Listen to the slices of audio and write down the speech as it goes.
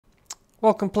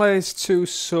Welcome players to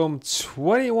some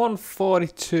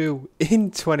 2142 in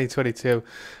 2022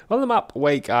 on the map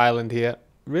Wake Island here.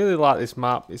 Really like this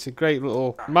map. It's a great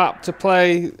little map to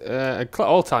play,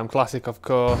 all-time classic of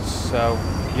course, so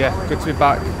yeah, good to be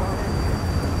back.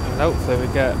 And hopefully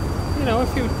we get, you know, a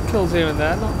few kills here and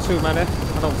there, not too many.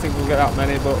 I don't think we'll get that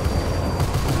many, but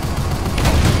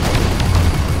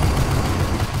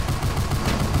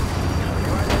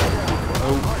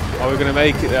oh, are we going to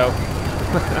make it though?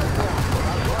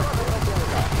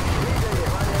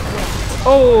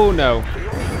 Oh no!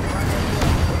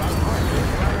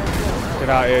 Get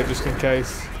out of here just in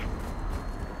case.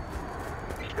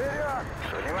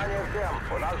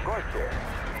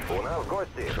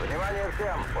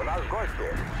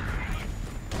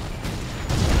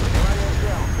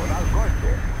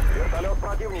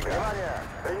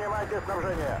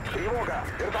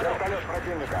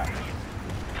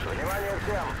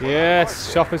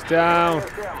 Yes, chopper's down.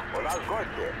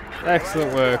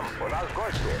 Excellent work.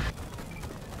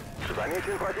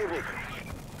 Замечен противник.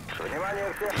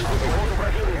 Внимание всем!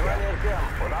 Внимание всем!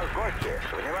 У нас гости!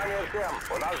 Внимание всем!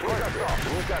 У нас гости!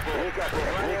 Никак!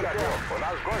 Внимание всем! У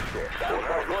нас гости!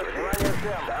 Внимание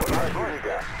всем! У нас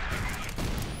гости!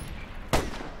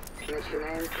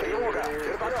 Тревога!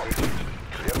 Вертолет!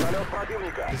 Вертолет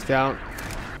противника! He's down.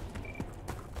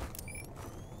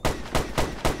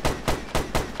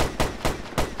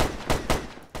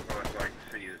 What I'd like to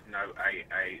see is no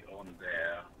AA on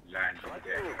their landing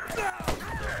deck,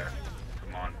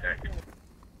 command deck.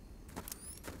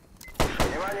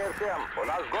 Внимание всем! У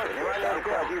нас гости! Внимание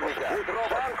противника!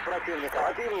 Танк противника!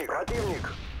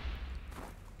 Противник!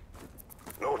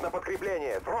 Нужно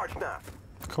подкрепление! Срочно!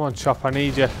 Come on, Chop, I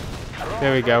need you.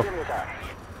 There we go.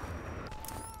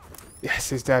 Yes,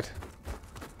 he's dead.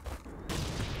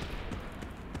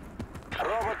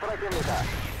 Робот противника!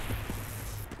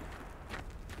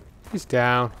 He's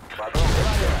down.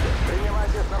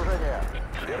 Принимайте снабжение!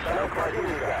 Вертолет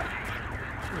противника!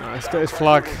 Let's get his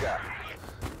flag.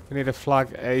 We need a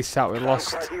flag ASAP. We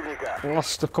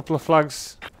lost a couple of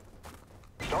flags.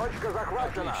 Точка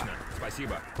захвачена!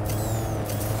 Спасибо.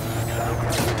 Танк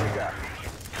противника!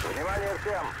 Внимание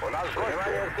всем! У нас гости!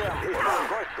 Внимание всем! У нас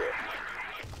гости!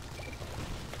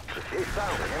 Здесь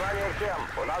танк! Внимание всем!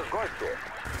 У нас гости!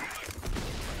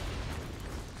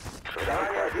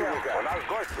 Внимание всем! У нас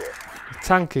гости!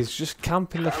 Tank is just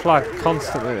camping the flag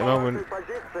constantly at the moment.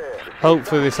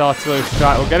 Hopefully this artillery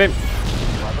strike will get him.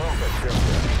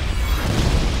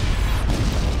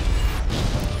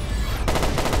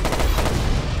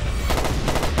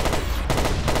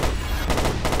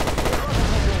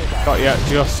 Got you,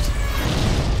 just.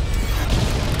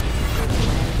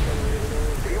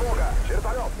 Тревога!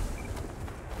 Вертолет!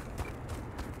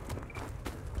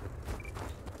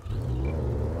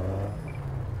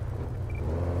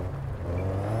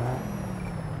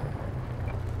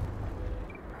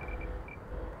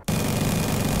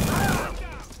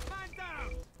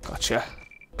 Gotcha.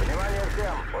 Внимание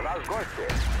всем! У нас гости!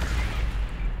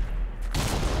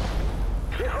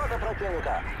 Пехота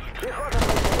противника! Пехота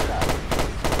противника!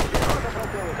 Пехота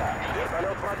противника!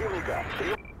 Вертолет противника!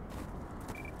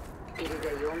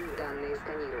 Передаем данные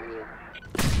сканирования.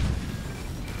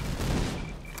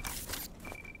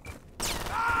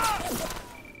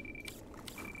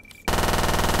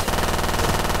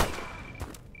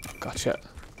 Gotcha.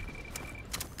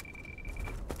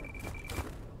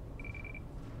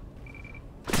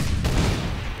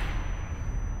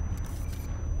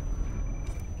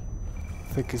 I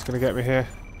think he's going to get me here.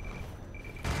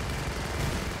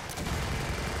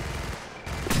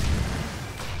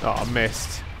 Oh, I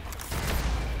missed.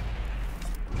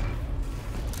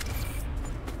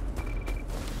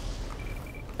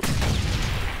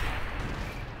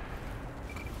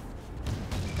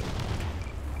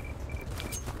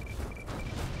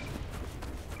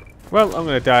 Well, I'm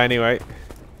going to die anyway.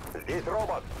 Здесь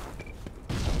робот!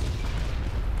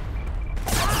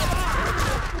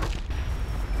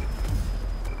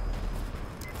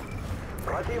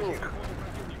 Противник!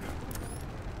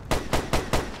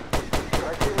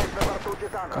 Противник на борту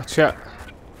Титана! Gotcha.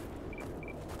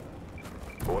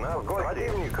 У нас гости!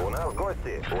 Противник! У нас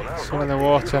гости! У нас Someone in the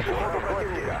water. пехоту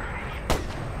противника!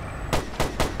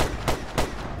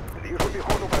 Вижу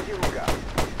пехоту противника!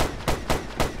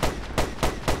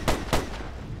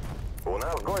 У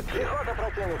нас гости! Пехота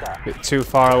противника! Bit too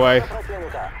far away.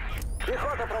 Противника!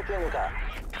 Пехота противника!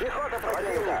 Пехота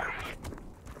противника!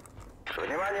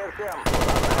 Внимание всем!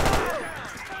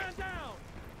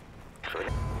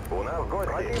 У нас гость!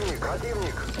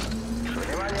 Противник!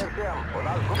 Внимание всем! У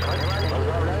нас гость!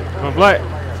 Come on, Blake.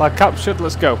 Flag captured.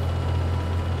 Let's go.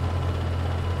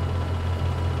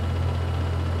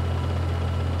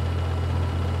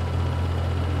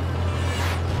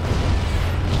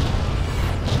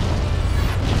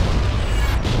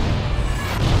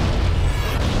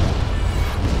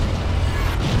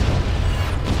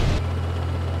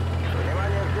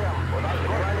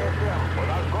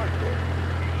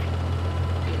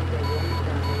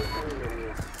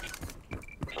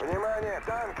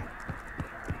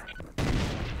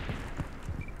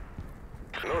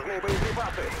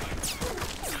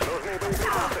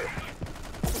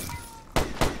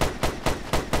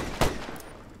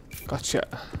 Gotcha.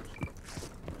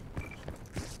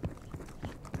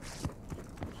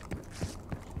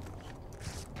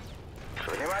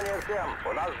 Внимание всем,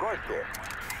 у нас гости.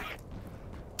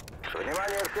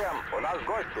 Внимание всем, у нас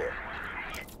гости.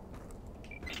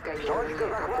 Точка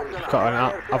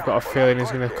захвачена. I've got a feeling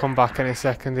he's going to come back any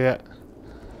second here.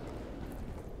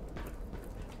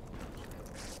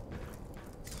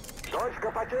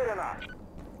 Точка потеряна.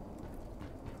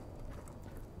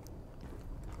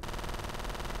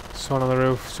 Someone on the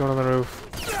roof. Someone on the roof.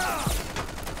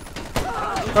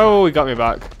 Oh, he got me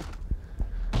back.